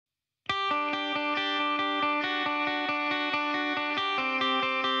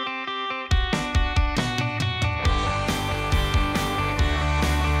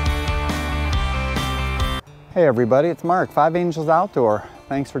Hey everybody, it's Mark, 5 Angels Outdoor.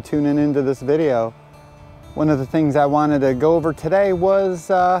 Thanks for tuning into this video. One of the things I wanted to go over today was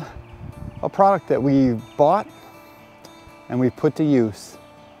a product that we bought and we put to use.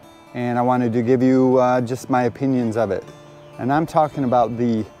 And I wanted to give you just my opinions of it. And I'm talking about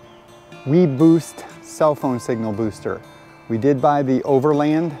the WeBoost Cell Phone Signal Booster. We did buy the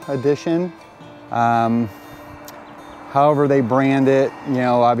Overland edition. However they brand it, you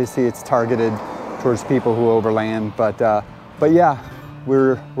know, obviously it's targeted towards people who overland, but yeah,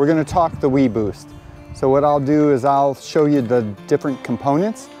 we're gonna talk the WeBoost. So what I'll do is I'll show you the different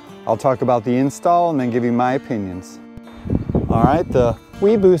components. I'll talk about the install and then give you my opinions. All right, the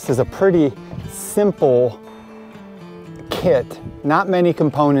WeBoost is a pretty simple kit. Not many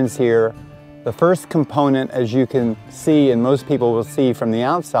components here. The first component, as you can see, and most people will see from the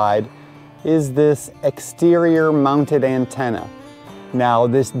outside, is this exterior mounted antenna. Now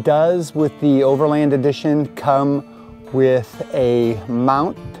this does, with the Overland edition, come with a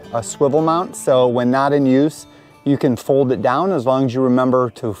mount, a swivel mount, so when not in use, you can fold it down as long as you remember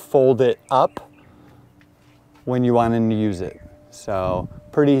to fold it up when you want to use it. So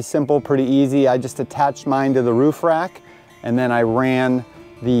pretty simple, pretty easy. I just attached mine to the roof rack and then I ran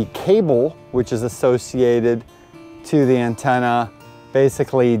the cable, which is associated to the antenna,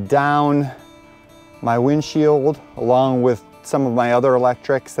 basically down my windshield along with some of my other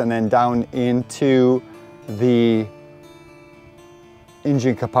electrics and then down into the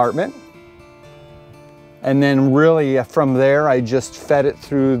engine compartment. And then really from there, I just fed it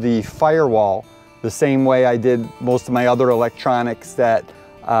through the firewall the same way I did most of my other electronics that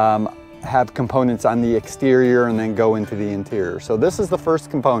have components on the exterior and then go into the interior. So this is the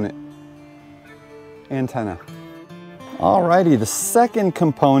first component, antenna. Alrighty, the second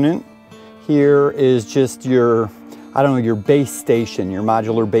component here is just your, I don't know, your base station, your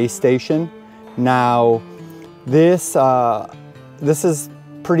modular base station. Now, this is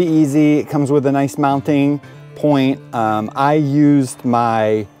pretty easy. It comes with a nice mounting point. I used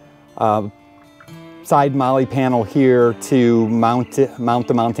my side molly panel here to mount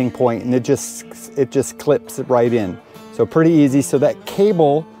the mounting point, and it just clips it right in. So pretty easy. So that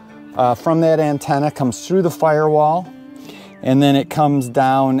cable from that antenna comes through the firewall, and then it comes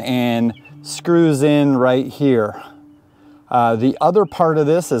down and screws in right here. The other part of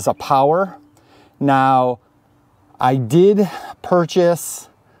this is a power. Now, I did purchase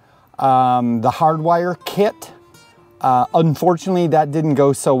the hardwire kit. Unfortunately, that didn't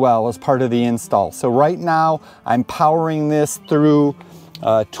go so well as part of the install. So right now, I'm powering this through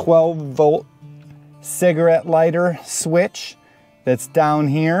a 12-volt cigarette lighter switch that's down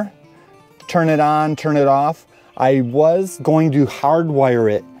here. Turn it on, turn it off. I was going to hardwire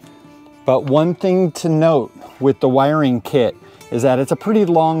it, but one thing to note with the wiring kit is that it's a pretty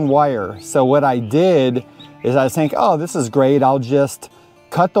long wire. So what I did is I was thinking, oh, this is great. I'll just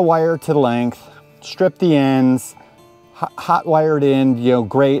cut the wire to length, strip the ends, hot wired in, you know,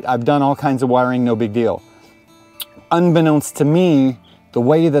 great. I've done all kinds of wiring, no big deal. Unbeknownst to me, the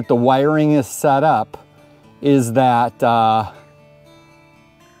way that the wiring is set up is that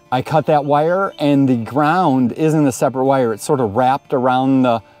I cut that wire and the ground isn't a separate wire. It's sort of wrapped around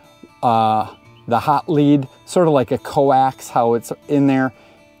the hot lead, sort of like a coax, how it's in there.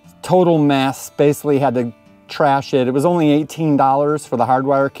 Total mess, basically had to trash it. It was only $18 for the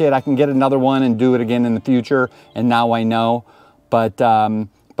hardwire kit. I can get another one and do it again in the future, and now I know. But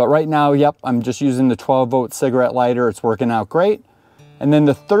right now, yep, I'm just using the 12-volt cigarette lighter. It's working out great. And then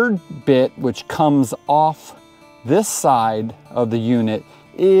the third bit, which comes off this side of the unit,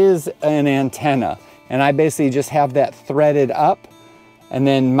 is an antenna. And I basically just have that threaded up and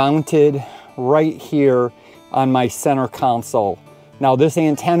then mounted right here on my center console. Now this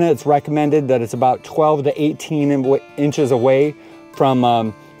antenna, it's recommended that it's about 12 to 18 inches away from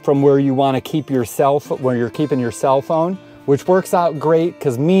where you want to keep where you're keeping your cell phone, which works out great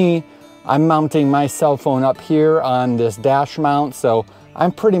because I'm mounting my cell phone up here on this dash mount, so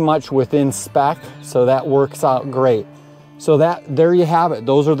I'm pretty much within spec, so that works out great. So there you have it.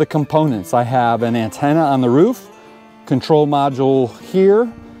 Those are the components. I have an antenna on the roof, control module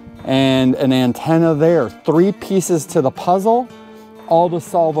here, and an antenna there. 3 pieces to the puzzle, all to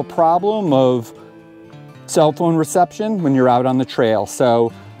solve a problem of cell phone reception when you're out on the trail.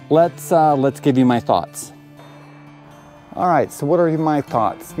 So let's give you my thoughts. All right, so what are my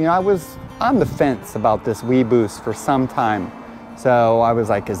thoughts? You know, I was on the fence about this WeBoost for some time. So I was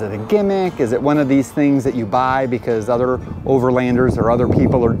like, is it a gimmick? Is it one of these things that you buy because other overlanders or other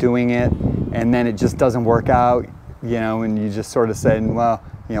people are doing it and then it just doesn't work out, you know, and you just sort of said, well,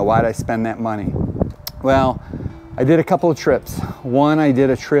 you know, why'd I spend that money? Well, I did a couple of trips. One, I did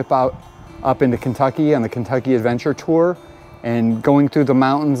a trip out up into Kentucky on the Kentucky Adventure Tour, and going through the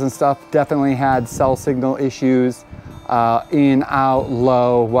mountains and stuff, definitely had cell signal issues, in, out,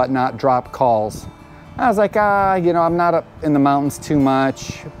 low, whatnot, drop calls. I was like, you know, I'm not up in the mountains too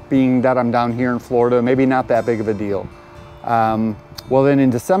much, being that I'm down here in Florida, maybe not that big of a deal. Well, then in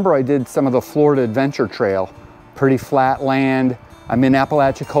December, I did some of the Florida Adventure Trail, pretty flat land. I'm in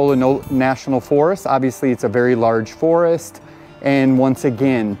Apalachicola National Forest. Obviously, it's a very large forest. And once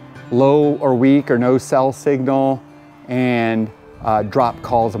again, low or weak or no cell signal, and drop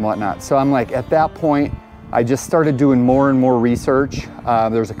calls and whatnot. So I'm like, at that point, I just started doing more and more research.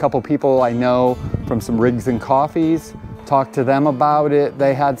 There's a couple people I know from some Rigs and Coffees, talked to them about it.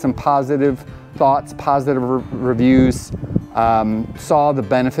 They had some positive thoughts, positive reviews, saw the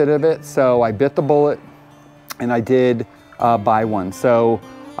benefit of it. So I bit the bullet and I did buy one. So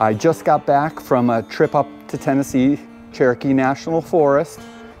I just got back from a trip up to Tennessee, Cherokee National Forest.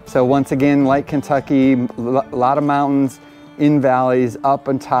 So once again, like Kentucky, a lot of mountains, in valleys, up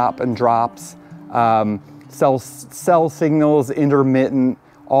and top and drops, cell signals, intermittent,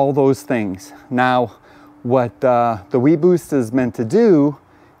 all those things. Now, what the WeBoost is meant to do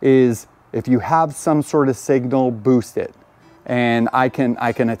is, if you have some sort of signal, boost it. And I can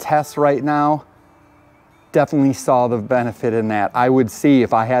attest right now, definitely saw the benefit in that. I would see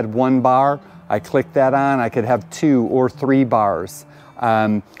if I had 1 bar, I clicked that on, I could have 2 or 3 bars.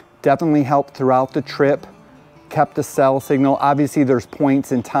 Definitely helped throughout the trip, kept the cell signal. Obviously there's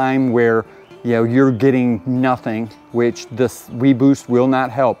points in time where, you know, you're getting nothing, which this WeBoost will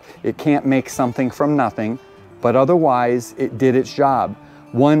not help. It can't make something from nothing, but otherwise it did its job.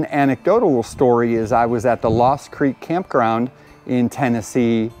 One anecdotal story is I was at the Lost Creek Campground in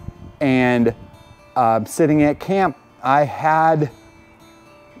Tennessee, and sitting at camp, I had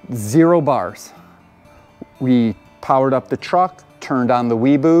 0 bars. We powered up the truck, turned on the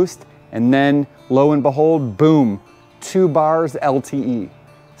WeBoost, and then lo and behold, boom, 2 bars LTE.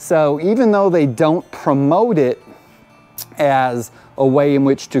 So even though they don't promote it as a way in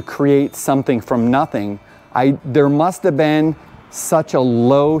which to create something from nothing, there must have been such a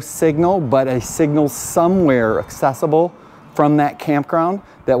low signal, but a signal somewhere accessible from that campground,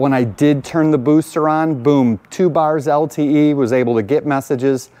 that when I did turn the booster on, boom, 2 bars LTE, was able to get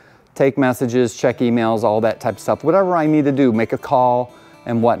messages, take messages, check emails, all that type of stuff, whatever I need to do, make a call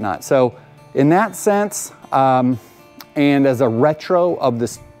and whatnot. So in that sense, and as a retro of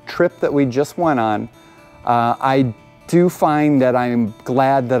this trip that we just went on, I do find that I'm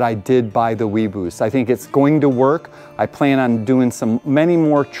glad that I did buy the WeBoost. I think it's going to work. I plan on doing many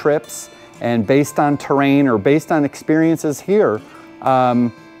more trips, and based on terrain or based on experiences here,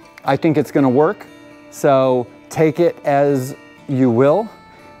 I think it's gonna work. So take it as you will.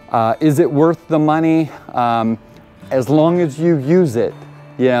 Is it worth the money? As long as you use it,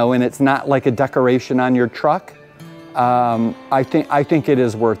 you know, and it's not like a decoration on your truck, I think it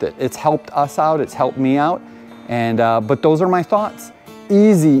is worth it. It's helped us out, it's helped me out, and but those are my thoughts.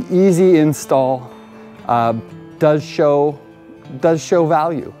 Easy install, does show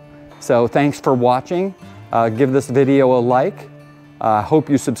value. So thanks for watching. Give this video a like. Hope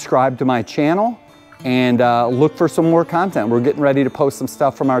you subscribe to my channel, and look for some more content. We're getting ready to post some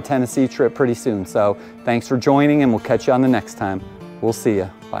stuff from our Tennessee trip pretty soon. So thanks for joining, and we'll catch you on the next time. We'll see you.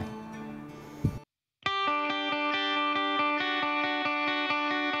 Bye.